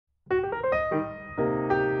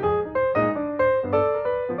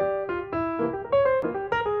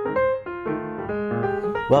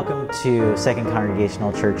Welcome to Second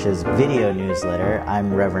Congregational Church's video newsletter.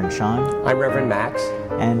 I'm Reverend Shawn. I'm Reverend Max.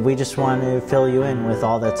 And we just want to fill you in with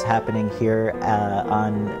all that's happening here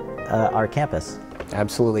on our campus.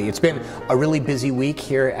 Absolutely. It's been a really busy week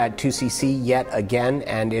here at 2CC yet again,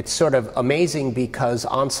 and it's sort of amazing because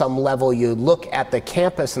on some level you look at the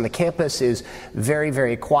campus and the campus is very,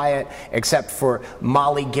 very quiet except for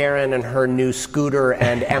Molly Guerin and her new scooter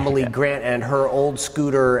and Emily Grant and her old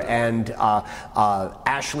scooter and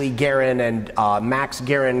Ashley Guerin and Max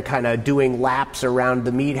Guerin kind of doing laps around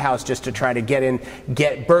the mead house just to try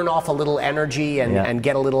to burn off a little energy and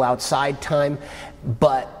get a little outside time.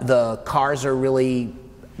 But the cars are really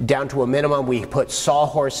down to a minimum. We put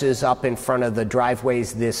sawhorses up in front of the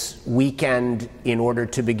driveways this weekend in order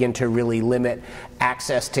to begin to really limit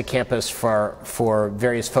access to campus for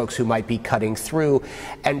various folks who might be cutting through.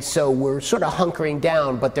 And so we're sort of hunkering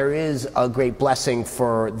down, but there is a great blessing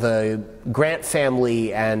for the Grant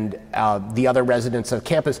family and the other residents of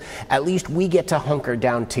campus. At least we get to hunker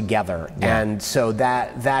down together. Yeah. And so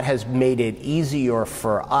that has made it easier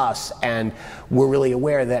for us. And we're really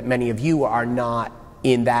aware that many of you are not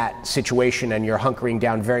in that situation and you're hunkering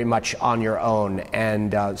down very much on your own.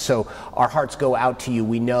 And so our hearts go out to you.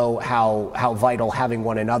 We know how vital having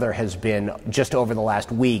one another has been just over the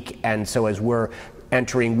last week. And so as we're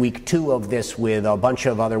entering week 2 of this with a bunch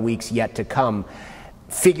of other weeks yet to come,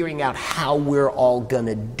 figuring out how we're all going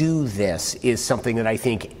to do this is something that I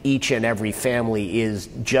think each and every family is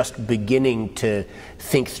just beginning to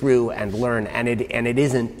think through and learn, and it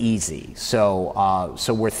isn't easy. So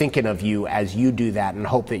we're thinking of you as you do that and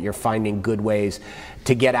hope that you're finding good ways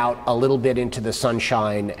to get out a little bit into the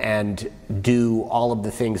sunshine and do all of the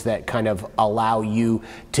things that kind of allow you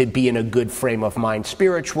to be in a good frame of mind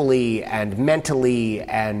spiritually and mentally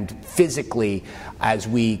and physically as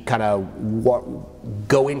we kind of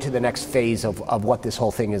go into the next phase of what this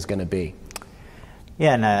whole thing is going to be.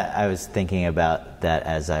 Yeah, and I was thinking about that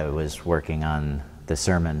as I was working on the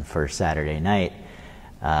sermon for Saturday night.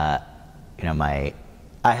 I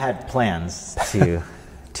had plans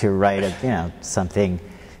to write something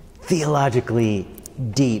theologically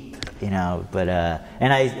deep, but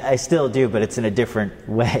and I still do, but it's in a different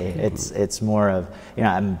way. It's more of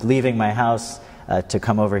I'm leaving my house to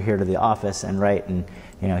come over here to the office and write, and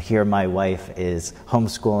here my wife is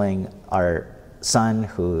homeschooling our son,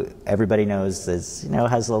 who everybody knows is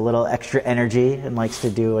has a little extra energy and likes to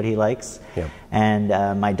do what he likes. Yep.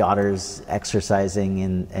 And my daughter's exercising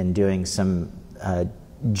and doing some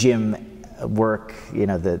gym work.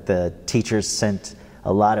 The teachers sent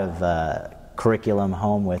a lot of curriculum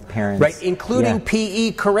home with parents. Right, including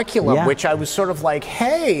PE curriculum, which I was sort of like,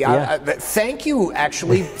 hey, thank you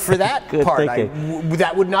actually for that part.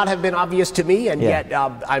 That would not have been obvious to me, and yet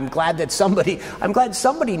I'm glad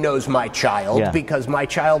somebody knows my child, because my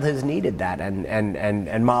child has needed that,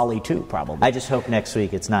 and Molly too, probably. I just hope next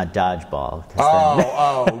week it's not dodgeball.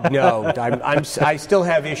 No, I still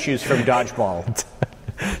have issues from dodgeball.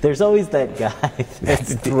 There's always that guy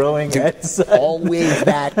that's throwing at always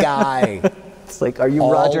that guy. It's like, are you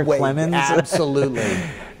Roger Clemens? Absolutely.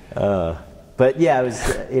 But yeah, I was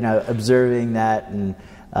observing that, and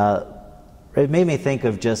it made me think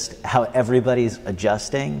of just how everybody's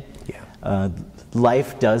adjusting. Yeah.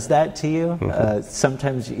 Life does that to you. Mm-hmm.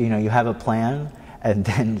 Sometimes you have a plan, and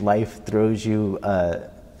then life throws you.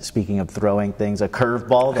 Speaking of throwing things, a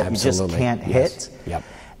curveball that you just can't hit. Yep.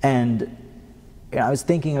 And I was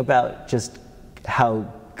thinking about just how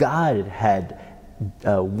God had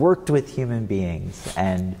worked with human beings,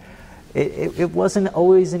 and it wasn't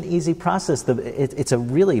always an easy process. It's a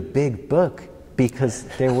really big book because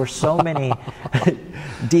there were so many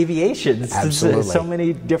deviations, so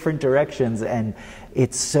many different directions, and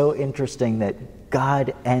it's so interesting that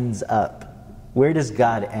God ends up. Where does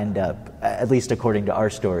God end up? At least according to our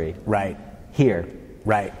story. Right. Here.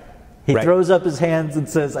 Right. He throws up his hands and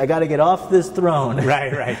says, I got to get off this throne.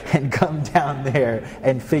 Right. And come down there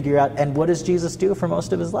and figure out. And what does Jesus do for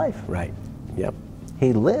most of his life? Right. Yep.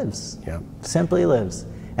 He lives. Yep. Simply lives.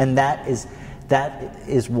 And that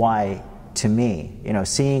is why, to me,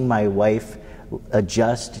 seeing my wife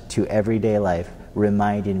adjust to everyday life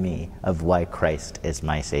reminded me of why Christ is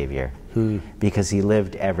my Savior. Because he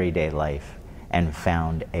lived everyday life and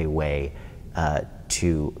found a way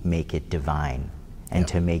to make it divine. And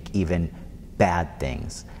to make even bad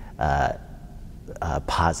things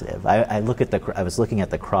positive. I was looking at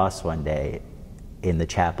the cross one day in the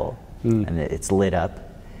chapel, and it's lit up,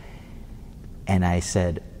 and I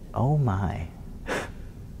said, "Oh my,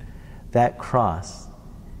 that cross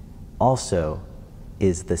also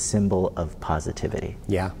is the symbol of positivity."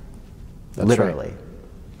 Yeah, that's literally, right.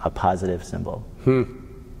 A positive symbol.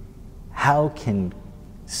 how can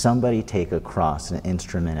somebody take a cross, an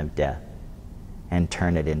instrument of death, and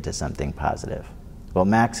turn it into something positive? Well,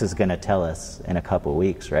 Max is going to tell us in a couple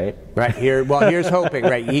weeks, right? Right here. Well, here's hoping.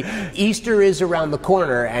 Right, Easter is around the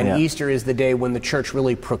corner, and Easter is the day when the church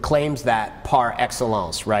really proclaims that par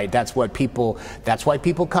excellence. Right. That's what people. That's why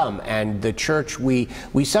people come. And the church, we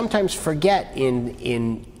sometimes forget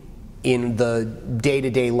in the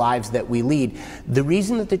day-to-day lives that we lead. The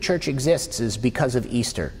reason that the church exists is because of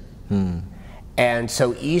Easter. And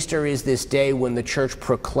so Easter is this day when the church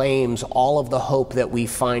proclaims all of the hope that we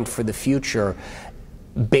find for the future,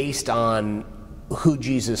 based on who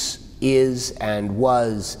Jesus is and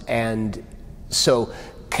was. And so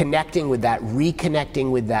connecting with that,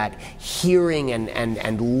 reconnecting with that, hearing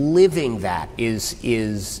and living that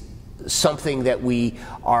is something that we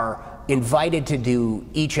are invited to do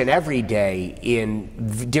each and every day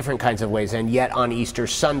in different kinds of ways. And yet on Easter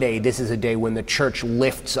Sunday, this is a day when the church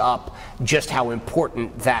lifts up just how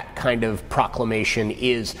important that kind of proclamation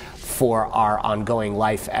is for our ongoing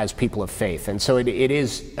life as people of faith. And so it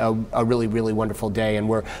is a really, really wonderful day, and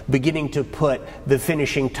we're beginning to put the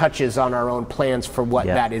finishing touches on our own plans for what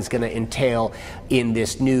that is going to entail in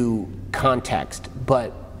this new context.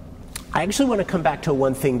 But I actually want to come back to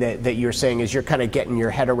one thing that you're saying as you're kind of getting your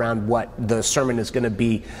head around what the sermon is going to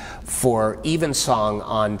be for Evensong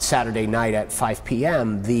on Saturday night at 5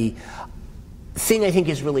 p.m. The thing I think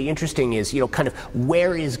is really interesting is, kind of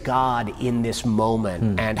where is God in this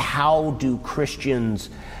moment, and how do Christians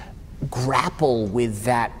grapple with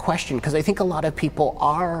that question? Because I think a lot of people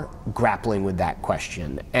are grappling with that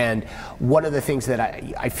question. And one of the things that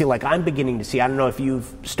I feel like I'm beginning to see, I don't know if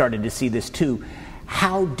you've started to see this too,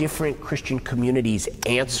 how different Christian communities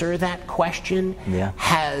answer that question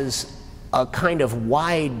has a kind of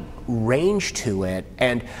wide range to it.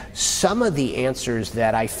 And some of the answers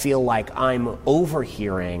that I feel like I'm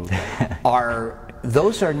overhearing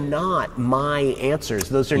those are not my answers.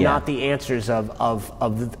 Those are not the answers of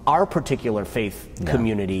our particular faith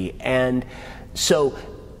community. And so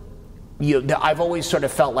I've always sort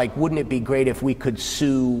of felt like, wouldn't it be great if we could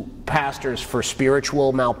sue pastors for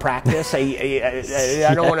spiritual malpractice?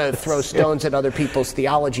 I don't want to throw stones at other people's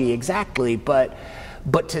theology exactly, but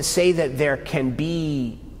to say that there can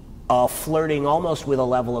be a flirting almost with a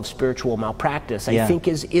level of spiritual malpractice, I think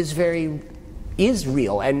is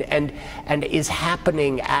real and is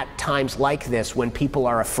happening at times like this when people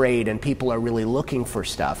are afraid and people are really looking for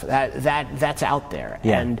stuff. That's out there.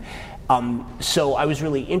 And so I was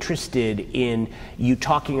really interested in you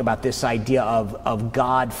talking about this idea of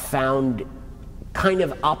God found kind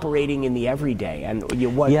of operating in the everyday. And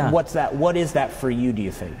what's that? What is that for you, do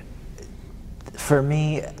you think? For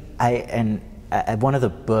me, one of the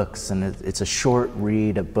books, and it's a short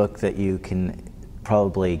read, a book that you can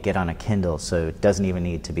probably get on a Kindle, so it doesn't even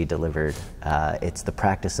need to be delivered. It's The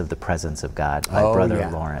Practice of the Presence of God by Brother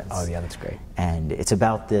Lawrence. Oh yeah, that's great. And it's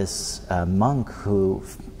about this monk who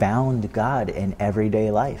found God in everyday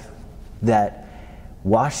life. That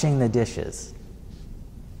washing the dishes,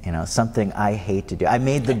 something I hate to do. I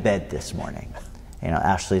made the bed this morning.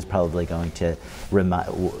 Ashley's probably going to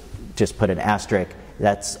just put an asterisk.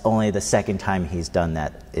 That's only the second time he's done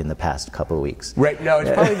that in the past couple of weeks. Right. No, it's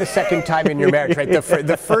probably the second time in your marriage, right?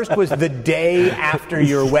 The first was the day after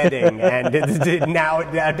your wedding, and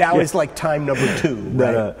now is like time number 2.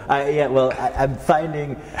 Right? No. I'm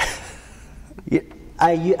finding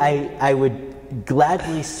I would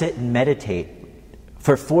gladly sit and meditate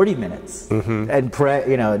for 40 minutes and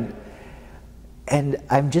pray, and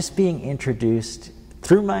I'm just being introduced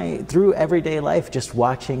through everyday life, just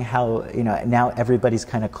watching how now everybody's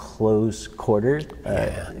kind of close quartered,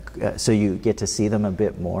 so you get to see them a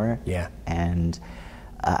bit more. And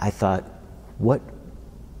I thought, what's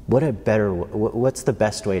the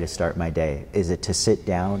best way to start my day? Is it to sit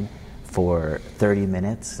down for 30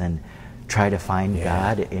 minutes and try to find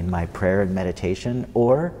God in my prayer and meditation,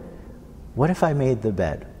 or what if I made the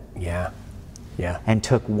bed? And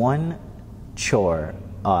took one chore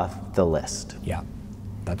off the list.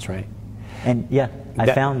 That's right. And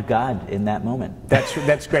I found God in that moment.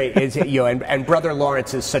 That's great. And Brother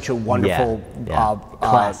Lawrence is such a wonderful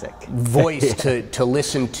classic voice to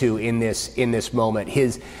listen to in this moment.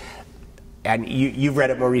 And you've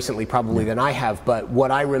read it more recently probably than I have, but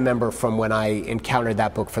what I remember from when I encountered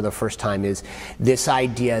that book for the first time is this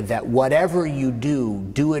idea that whatever you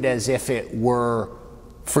do it as if it were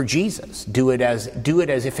for Jesus. Do it as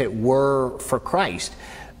if it were for Christ,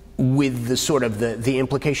 with the sort of the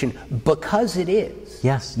implication, because it is.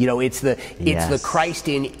 Yes. You know, it's the Christ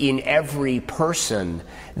in every person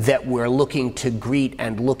that we're looking to greet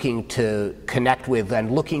and looking to connect with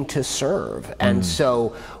and looking to serve. And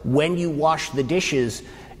so when you wash the dishes,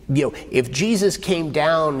 you know, if Jesus came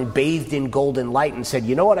down bathed in golden light and said,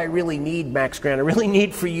 you know what I really need, Max Grant, I really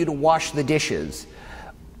need for you to wash the dishes,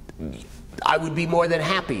 I would be more than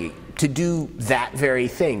happy to do that very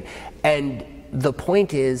thing. And the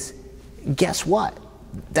point is, guess what?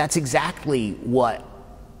 That's exactly what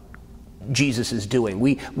Jesus is doing.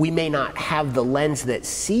 We may not have the lens that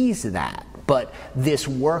sees that, but this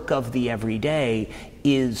work of the everyday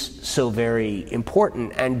is so very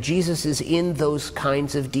important, and Jesus is in those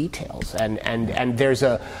kinds of details, and there's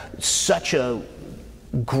such a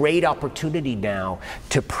great opportunity now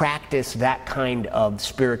to practice that kind of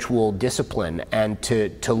spiritual discipline and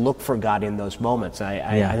to look for God in those moments.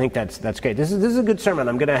 I think that's great. This is a good sermon.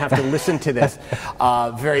 I'm going to have to listen to this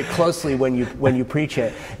very closely when you preach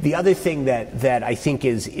it. The other thing that I think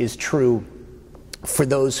is true for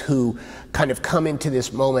those who kind of come into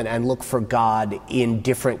this moment and look for God in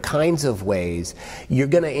different kinds of ways, you're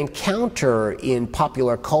going to encounter in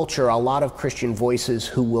popular culture a lot of Christian voices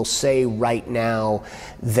who will say right now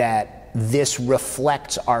that this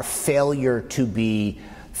reflects our failure to be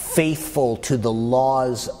faithful to the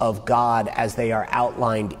laws of God as they are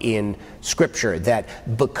outlined in Scripture,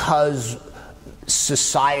 that because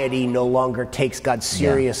society no longer takes God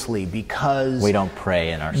seriously, because we don't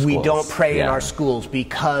pray in our schools. We don't pray in our schools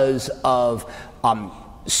because of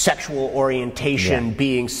sexual orientation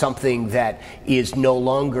being something that is no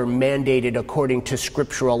longer mandated according to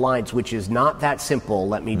scriptural lines, which is not that simple.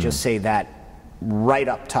 Let me just say that right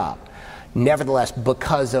up top. Nevertheless,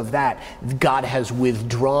 because of that, God has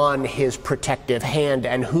withdrawn his protective hand,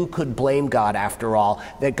 and who could blame God, after all,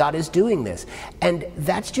 that God is doing this? And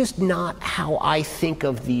that's just not how I think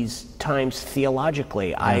of these times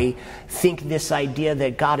theologically. I think this idea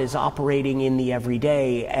that God is operating in the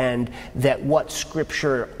everyday, and that what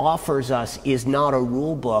Scripture offers us is not a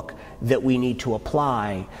rule book that we need to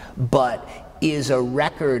apply, but is a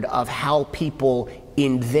record of how people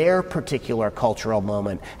in their particular cultural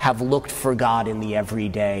moment have looked for God in the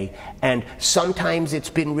everyday. And sometimes it's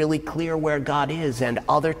been really clear where God is, and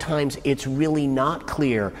other times it's really not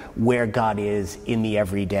clear where God is in the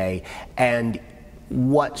everyday. And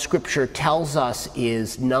what Scripture tells us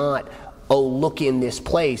is not, oh, look in this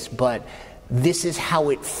place, but this is how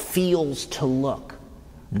it feels to look.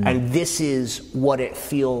 And this is what it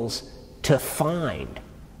feels to find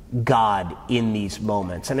God in these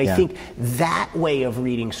moments. And I think that way of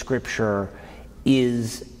reading Scripture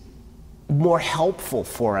is more helpful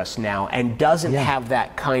for us now, and doesn't have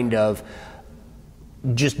that kind of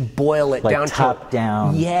just boil it down top to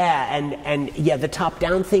down. And the top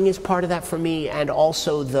down thing is part of that for me, and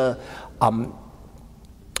also the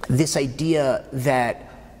this idea that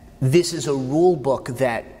this is a rule book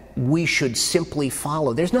that we should simply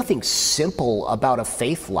follow. There's nothing simple about a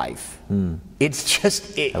faith life. It's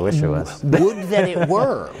just, I wish it was. Would that it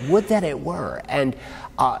were. Would that it were. And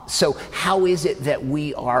so how is it that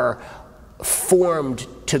we are formed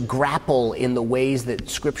to grapple in the ways that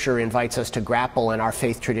Scripture invites us to grapple and our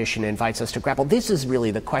faith tradition invites us to grapple? This is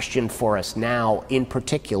really the question for us now in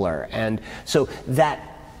particular. And so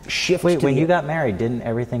that shift. Wait, when you got married, didn't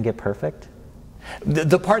everything get perfect?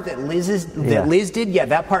 The part that Liz did,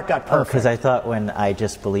 that part got perfect. Because I thought when I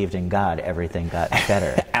just believed in God, everything got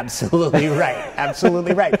better. Absolutely right.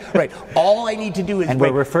 Absolutely right. Right. All I need to do is... And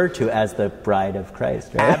we're referred to as the bride of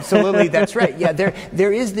Christ, right? Absolutely, that's right. Yeah,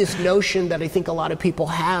 there is this notion that I think a lot of people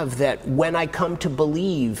have, that when I come to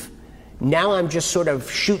believe, now I'm just sort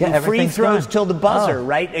of shooting free throws till the buzzer,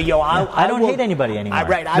 right? You know, I don't hate anybody anymore.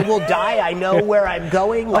 Right, I will die. I know where I'm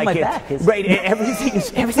going. Like my back is... Right,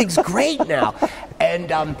 everything's great now. And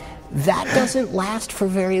that doesn't last for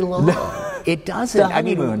very long. No. It doesn't. The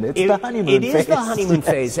honeymoon. It's the honeymoon phase. It is the honeymoon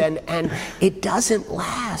phase, and it doesn't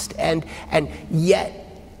last. And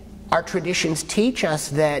yet, our traditions teach us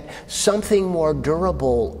that something more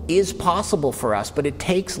durable is possible for us, but it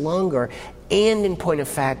takes longer. And in point of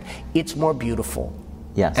fact, it's more beautiful.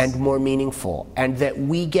 Yes. And more meaningful, and that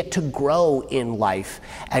we get to grow in life,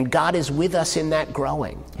 and God is with us in that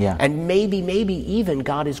growing. Yeah. And maybe even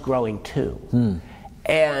God is growing too.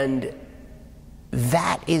 And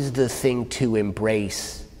that is the thing to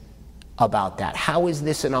embrace about that. How is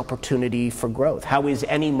this an opportunity for growth? How is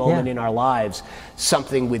any moment in our lives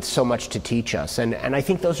something with so much to teach us? And I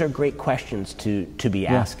think those are great questions to be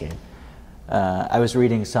asking. I was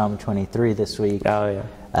reading Psalm 23 this week. Oh,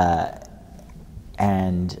 yeah.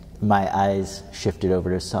 And my eyes shifted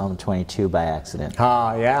over to Psalm 22 by accident.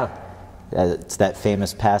 Ah, yeah. It's that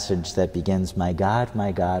famous passage that begins, my God,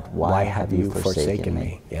 why have you forsaken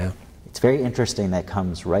me? Yeah. It's very interesting that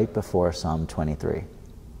comes right before Psalm 23.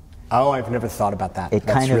 Oh, I've never thought about that.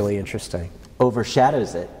 That's really interesting.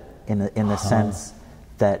 Overshadows it in the sense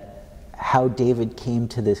that how David came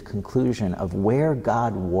to this conclusion of where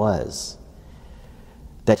God was,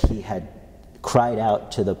 that he had cried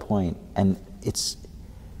out to the point, and it's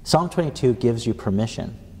Psalm 22 gives you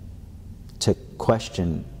permission to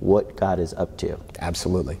question what God is up to.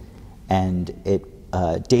 Absolutely. And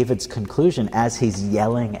David's conclusion, as he's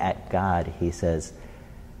yelling at God, he says,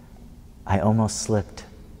 I almost slipped.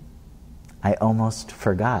 I almost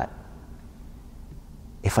forgot.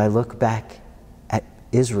 If I look back at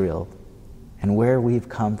Israel and where we've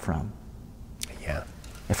come from,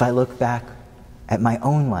 if I look back at my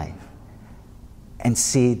own life and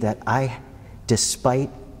see that despite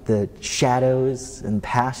the shadows and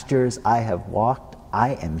pastures I have walked,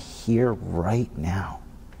 I am here right now.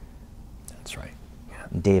 That's right. Yeah.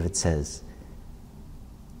 And David says,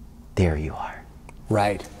 there you are.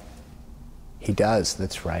 Right. He does,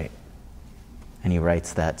 that's right. And he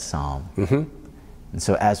writes that psalm. And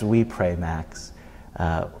so as we pray, Max,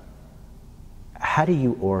 how do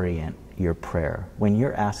you orient your prayer? When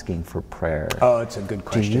you're asking for prayer, oh, it's a good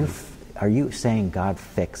question. Are you saying, God,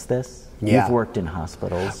 fix this? Yeah. You've worked in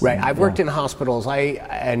hospitals. Right, I've worked in hospitals. I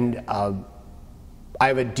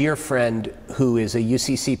have a dear friend who is a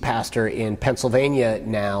UCC pastor in Pennsylvania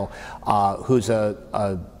now, who's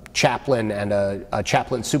a chaplain and a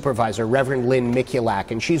chaplain supervisor, Reverend Lynn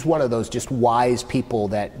Mikulak, and she's one of those just wise people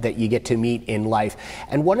that you get to meet in life.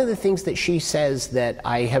 And one of the things that she says that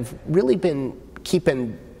I have really been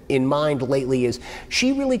keeping in mind lately is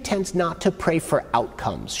she really tends not to pray for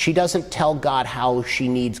outcomes. She doesn't tell God how she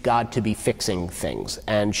needs God to be fixing things.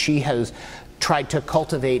 And she has tried to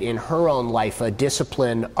cultivate in her own life a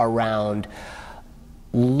discipline around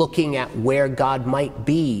looking at where God might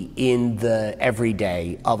be in the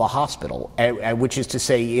everyday of a hospital, which is to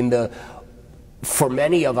say in the, for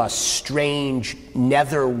many of us, strange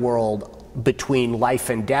netherworld between life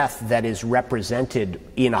and death that is represented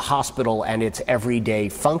in a hospital and its everyday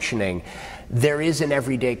functioning. There is an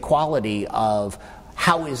everyday quality of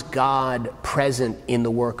how is God present in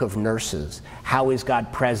the work of nurses? How is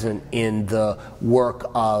God present in the work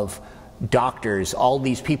of doctors, all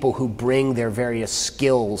these people who bring their various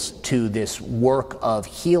skills to this work of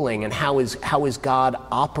healing, and how is God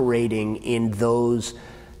operating in those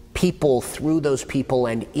people, through those people,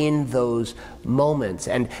 and in those moments?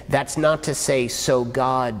 And that's not to say, so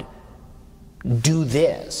God, do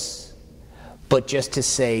this, but just to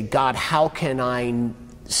say, God, how can I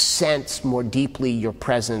sense more deeply your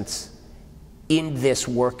presence in this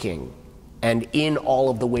working, and in all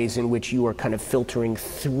of the ways in which you are kind of filtering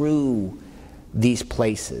through these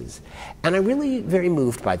places. And I'm really very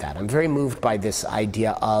moved by that. I'm very moved by this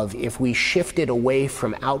idea of, if we shifted away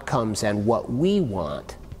from outcomes and what we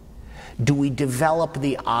want, do we develop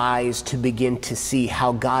the eyes to begin to see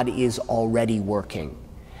how God is already working?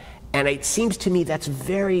 And it seems to me that's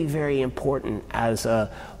very, very important as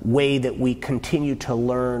a way that we continue to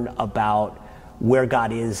learn about where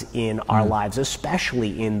God is in our lives,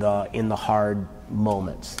 especially in the hard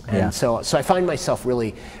moments. And so I find myself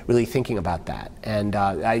really, really thinking about that. And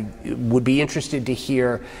I would be interested to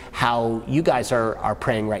hear how you guys are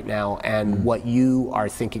praying right now, and what you are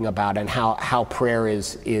thinking about, and how prayer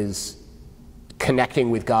is connecting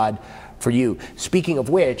with God for you. Speaking of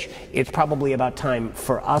which, it's probably about time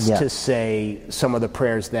for us to say some of the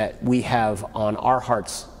prayers that we have on our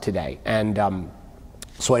hearts today. And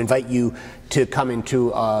so I invite you to come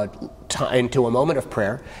into a moment of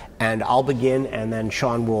prayer, and I'll begin, and then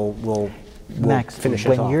Shawn will Max, finish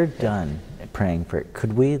us off. When you're done praying for it,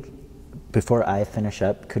 could we, before I finish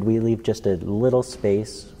up, could we leave just a little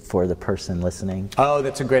space for the person listening? Oh,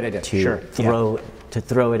 that's a great idea. To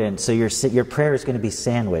throw it in. So your prayer is going to be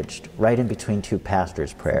sandwiched right in between two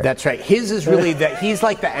pastors' prayer. That's right. His is really he's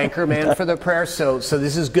like the anchor man for the prayer, so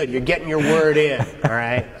this is good. You're getting your word in, all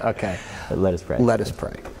right? Okay. Let us pray. Let us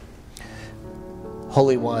pray.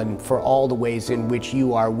 Holy One, for all the ways in which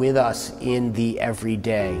you are with us in the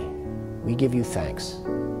everyday, we give you thanks.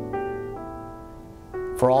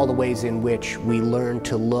 For all the ways in which we learn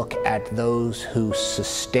to look at those who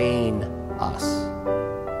sustain us,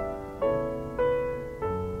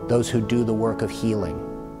 those who do the work of healing,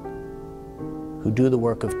 who do the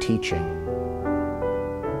work of teaching,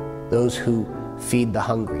 those who feed the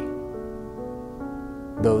hungry,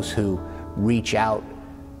 those who reach out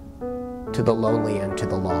to the lonely and to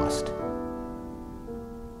the lost.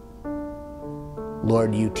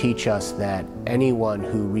 Lord, you teach us that anyone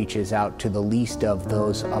who reaches out to the least of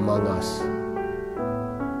those among us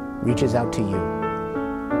reaches out to you.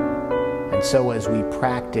 And so as we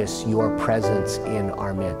practice your presence in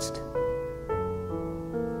our midst,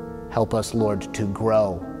 help us, Lord, to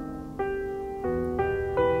grow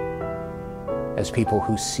as people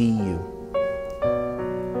who see you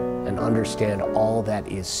and understand all that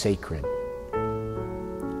is sacred,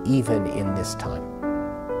 even in this time,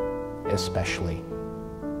 especially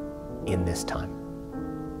in this time.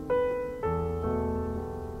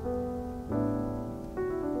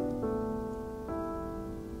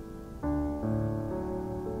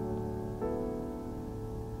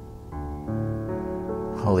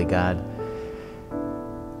 Holy God,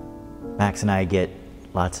 Max and I get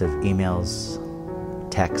lots of emails,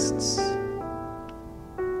 texts,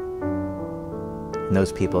 and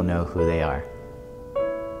those people know who they are.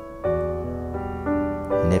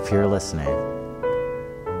 And if you're listening,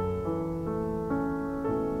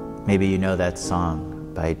 maybe you know that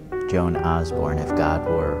song by Joan Osborne, "If God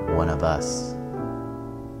Were One of Us."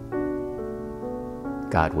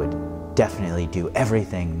 God would definitely do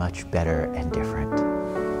everything much better and different.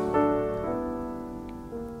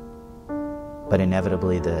 But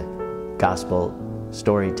inevitably, the gospel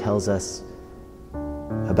story tells us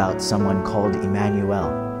about someone called Emmanuel,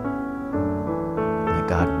 and that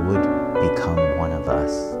God would become one of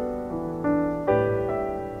us,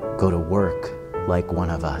 go to work like one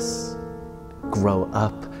of us, grow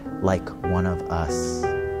up like one of us,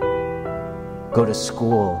 go to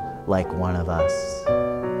school like one of us,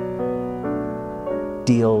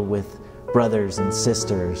 deal with brothers and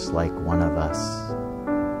sisters like one of us,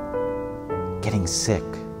 getting sick,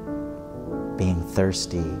 being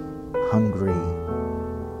thirsty, hungry,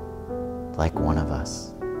 like one of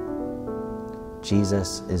us.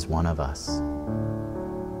 Jesus is one of us.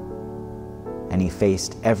 And he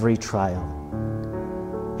faced every trial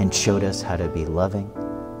and showed us how to be loving,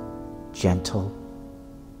 gentle,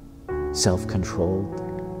 self-controlled,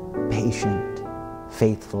 patient,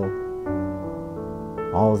 faithful,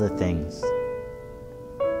 all the things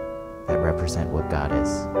that represent what God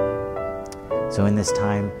is. So in this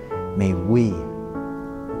time, may we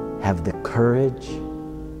have the courage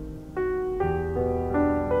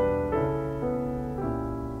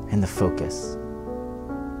and the focus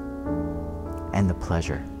and the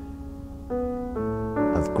pleasure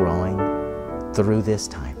of growing through this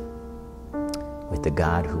time with the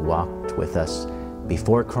God who walked with us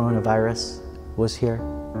before coronavirus was here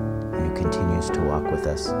and who continues to walk with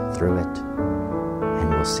us through it and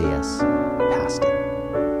will see us past it.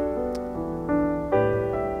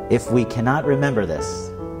 If we cannot remember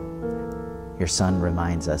this, your Son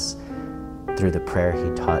reminds us through the prayer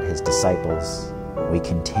he taught his disciples. We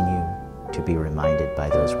continue to be reminded by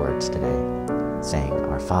those words today, saying,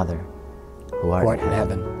 "Our Father, who art in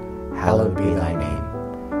heaven, hallowed be thy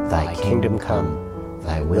name. Thy kingdom come,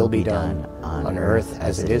 thy will be done, on earth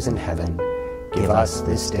as it is in heaven. Give us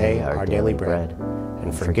this day our daily bread,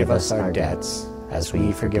 and forgive us our debts as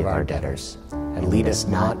we forgive our debtors. And lead us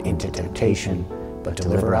not into temptation, but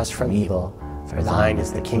deliver us from evil. For thine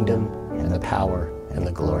is the kingdom, and the power, and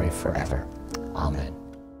the glory forever. Amen."